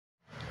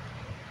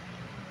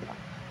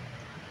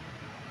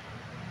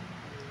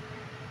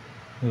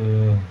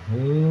Ooh,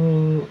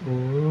 ooh,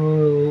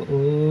 ooh,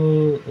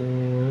 ooh,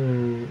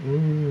 ooh,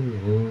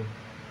 ooh.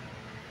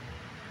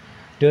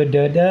 Da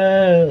da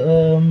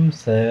da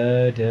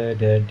sa da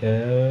da da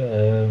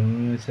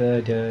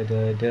sa da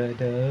da da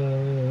da.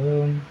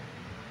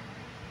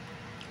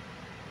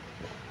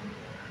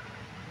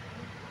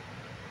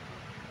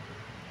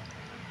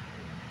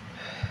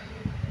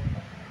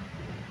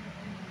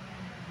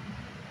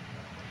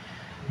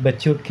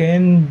 But you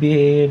can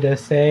be the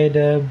say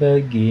the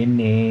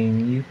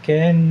beginning. You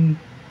can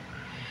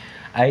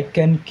I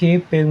can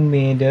keeping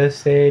me the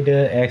say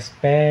the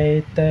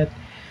expected.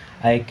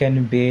 I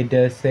can be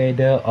the say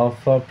the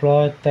offer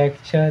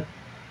protection.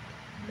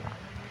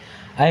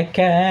 I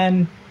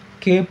can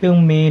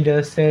keeping me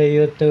the say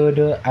you to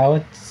the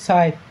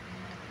outside.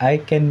 I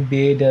can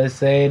be the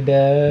say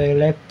the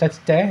left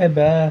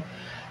stable.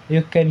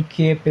 You can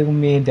keeping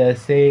me the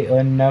say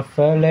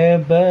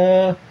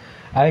unavailable.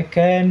 I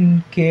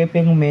can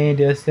keeping me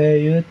the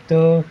say you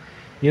too.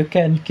 You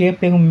can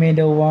keeping me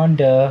the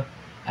wonder.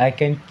 I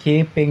can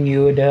keeping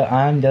you the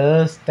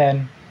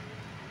understand.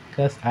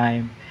 Cause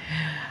I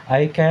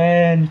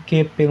can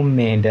keeping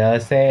me the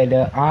say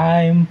the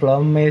I'm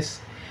promise.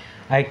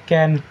 I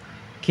can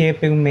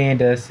keeping me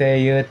the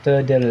say you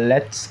to the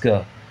let's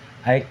go.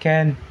 I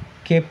can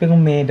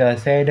keeping me the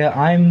say the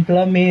I'm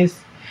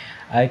promise.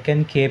 I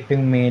can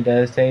keeping me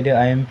the say the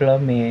I'm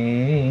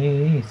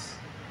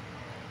promise.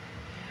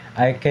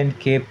 I can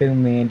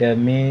keeping me the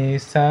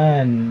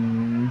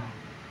mission.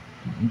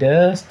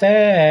 The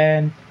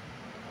stand.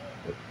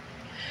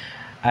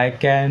 I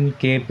can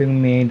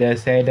keeping me the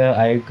say the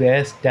I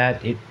guess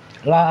that it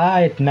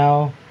right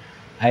now.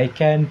 I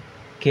can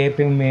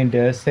keeping me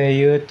the say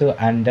you to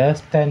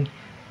understand.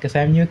 Cause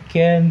I'm you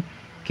can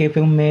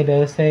keeping me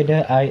the say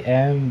that I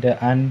am the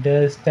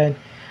understand.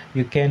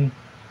 You can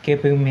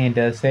keeping me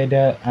the say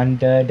the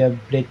under the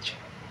bridge.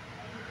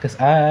 Cause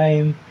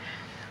I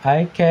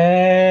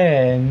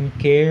can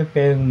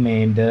keeping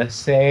me the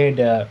say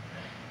the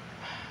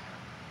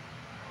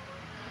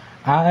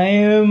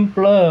I'm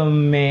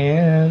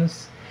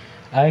promise.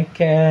 I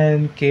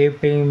can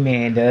keeping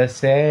me the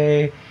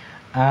say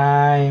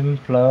I'm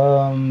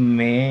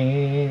promise.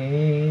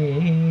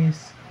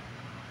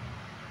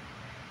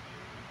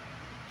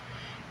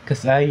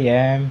 Cause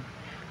I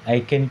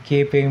can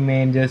keeping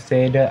me the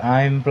say that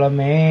I'm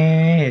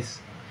promise.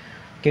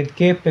 Can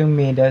keeping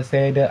me the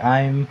say that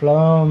I'm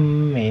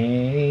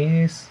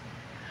promise.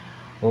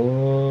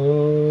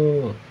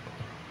 Oh,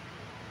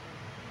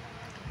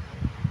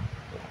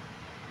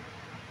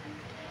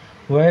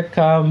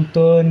 welcome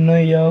to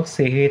New York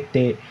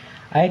City.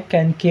 I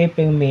can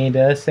keeping me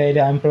the say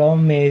that I'm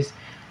promise.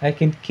 I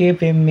can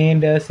keeping me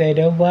the say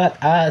that what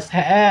as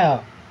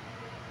hell.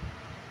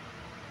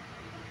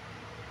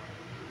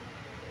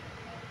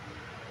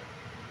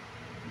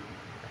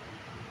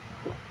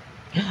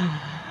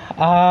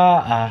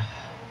 Ah,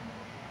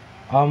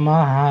 oh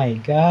my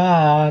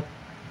god.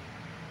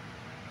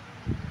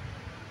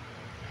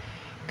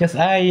 Cause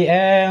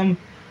I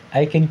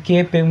can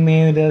keeping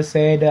me the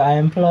say that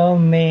I'm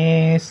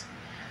promise.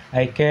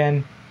 I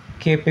can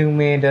keeping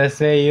me the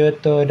say you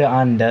to the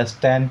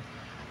understand.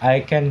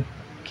 I can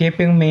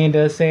keeping me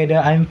the say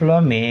that I'm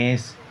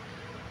promise.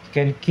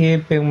 Can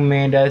keeping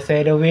me the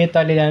say that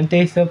without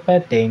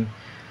anticipating.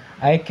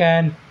 I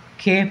can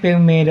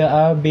keeping me the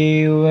I'll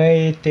be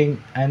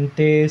waiting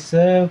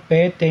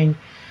anticipating.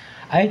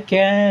 I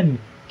can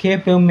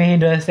keeping me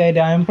the say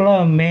that I'm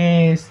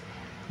promise.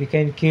 You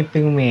can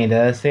keeping me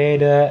the say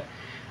that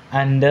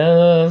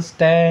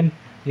understand.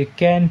 You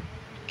can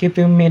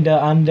keeping me the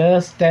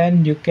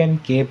understand. You can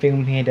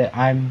keeping me the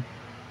I'm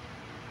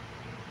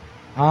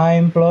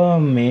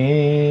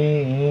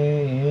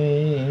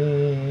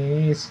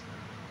promise.